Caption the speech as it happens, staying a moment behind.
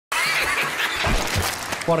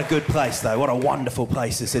What a good place, though. What a wonderful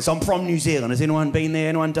place this is. I'm from New Zealand. Has anyone been there?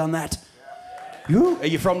 Anyone done that? You? Are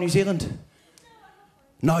you from New Zealand?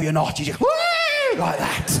 No, you're not. You just... Woo! Like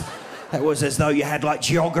that. That was as though you had, like,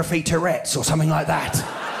 geography Tourette's or something like that.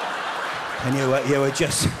 And you were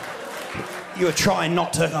just... You were trying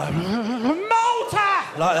not to go... Malta!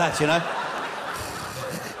 Like that, you know?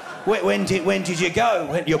 When did you go?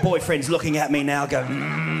 When your boyfriend's looking at me now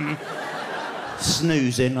going...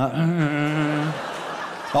 Snoozing, like...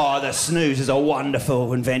 Oh, the snooze is a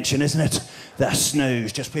wonderful invention, isn't it? The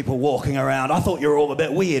snooze, just people walking around. I thought you were all a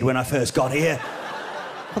bit weird when I first got here.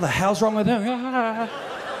 What the hell's wrong with them?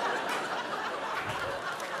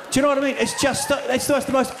 Do you know what I mean? It's just, it's the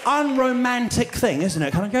most unromantic thing, isn't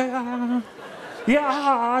it? Kind of go,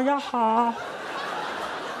 yeah.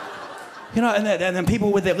 You know, and then people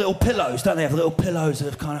with their little pillows, don't they have little pillows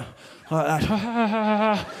that are kind of like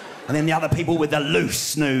that? And then the other people with the loose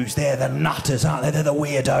snooze, they're the nutters, aren't they? They're the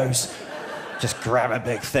weirdos. Just grab a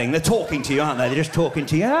big thing. They're talking to you, aren't they? They're just talking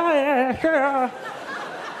to you.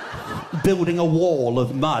 Building a wall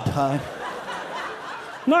of mud, huh?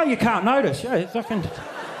 No, you can't notice. Yeah,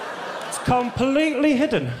 it's completely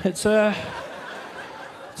hidden. It's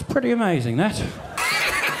pretty amazing, that.